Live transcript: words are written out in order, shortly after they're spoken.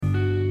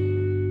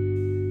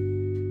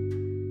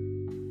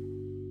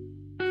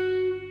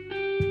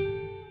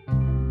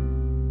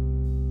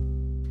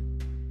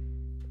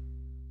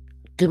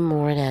Good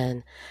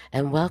morning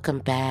and welcome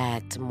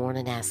back to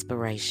Morning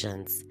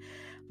Aspirations.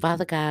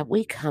 Father God,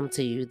 we come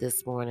to you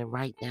this morning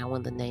right now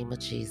in the name of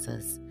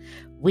Jesus.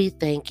 We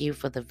thank you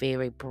for the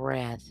very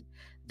breath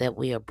that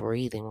we are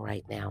breathing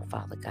right now,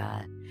 Father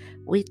God.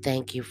 We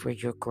thank you for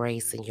your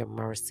grace and your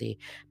mercy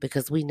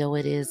because we know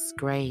it is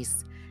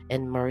grace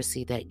and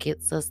mercy that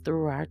gets us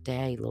through our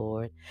day,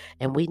 Lord.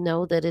 And we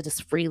know that it is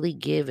freely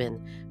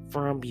given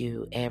from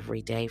you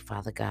every day,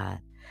 Father God.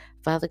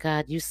 Father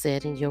God, you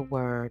said in your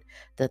word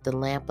that the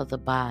lamp of the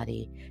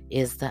body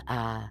is the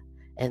eye,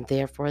 and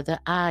therefore the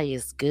eye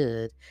is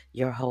good,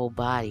 your whole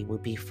body will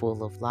be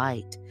full of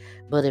light.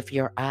 But if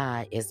your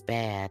eye is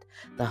bad,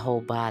 the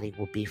whole body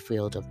will be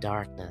filled of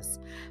darkness.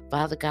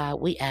 Father God,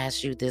 we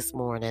ask you this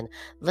morning,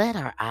 let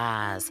our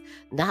eyes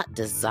not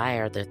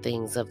desire the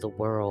things of the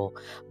world,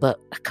 but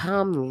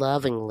come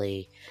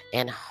lovingly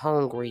and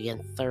hungry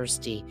and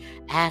thirsty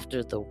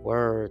after the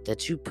word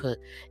that you put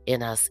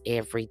in us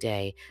every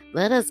day.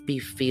 Let us be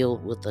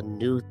filled with a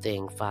new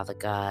thing, Father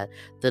God,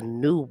 the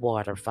new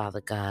water,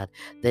 Father God,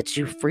 that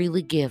you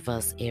freely give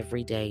us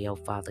every day, oh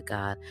Father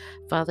God.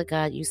 Father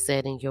God, you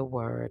said in your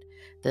word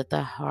that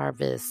the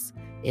harvest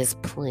is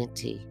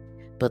plenty,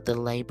 but the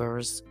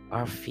laborers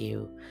are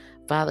few.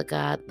 Father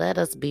God, let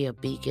us be a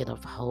beacon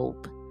of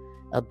hope,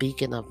 a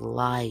beacon of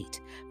light,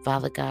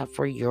 Father God,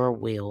 for your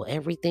will.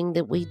 Everything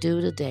that we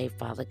do today,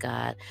 Father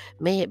God,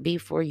 may it be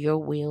for your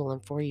will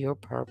and for your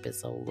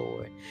purpose, oh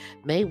Lord.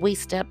 May we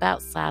step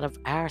outside of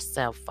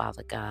ourselves,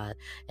 Father God,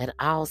 and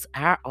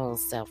our own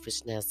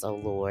selfishness, oh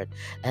Lord,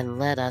 and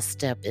let us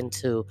step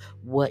into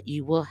what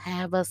you will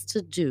have us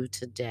to do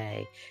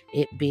today,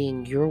 it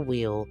being your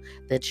will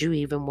that you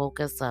even woke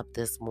us up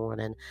this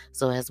morning.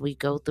 So as we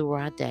go through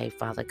our day,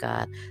 Father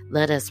God,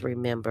 let us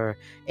remember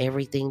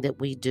everything that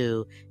we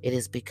do, it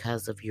is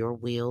because of your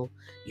will,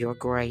 your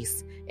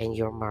grace, and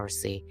your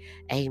mercy.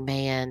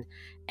 Amen.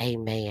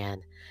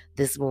 Amen.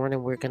 This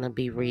morning we're going to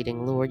be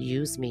reading, Lord,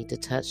 use me to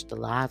touch the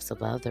lives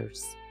of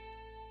others.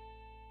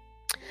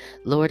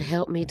 Lord,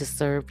 help me to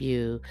serve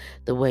you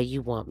the way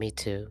you want me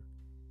to.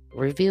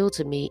 Reveal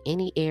to me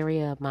any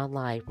area of my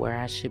life where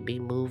I should be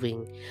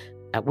moving,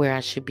 where I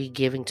should be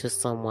giving to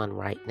someone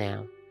right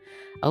now.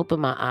 Open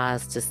my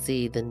eyes to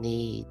see the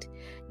need.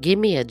 Give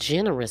me a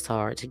generous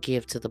heart to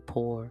give to the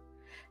poor.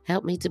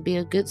 Help me to be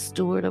a good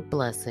steward of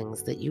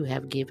blessings that you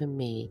have given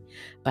me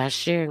by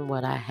sharing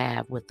what I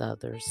have with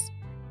others.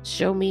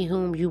 Show me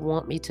whom you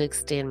want me to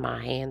extend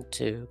my hand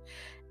to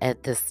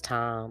at this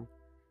time.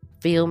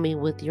 Fill me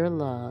with your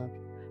love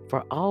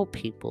for all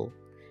people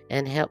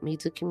and help me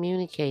to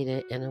communicate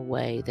it in a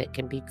way that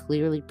can be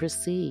clearly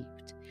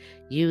perceived.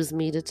 Use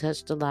me to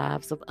touch the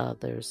lives of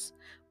others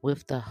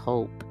with the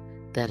hope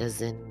that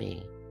is in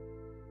me.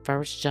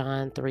 1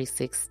 John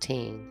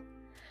 3:16.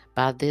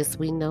 By this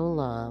we know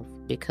love,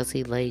 because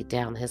he laid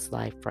down his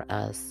life for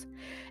us,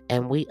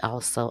 and we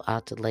also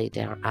ought to lay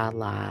down our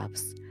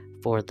lives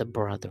for the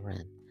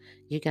brethren.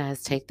 You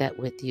guys take that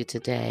with you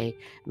today.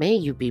 May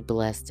you be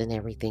blessed in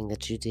everything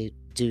that you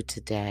do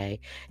today.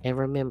 And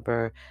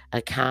remember,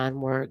 a kind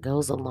word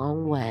goes a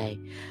long way,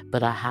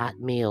 but a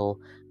hot meal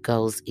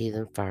goes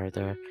even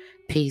further.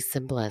 Peace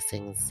and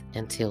blessings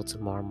until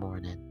tomorrow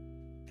morning.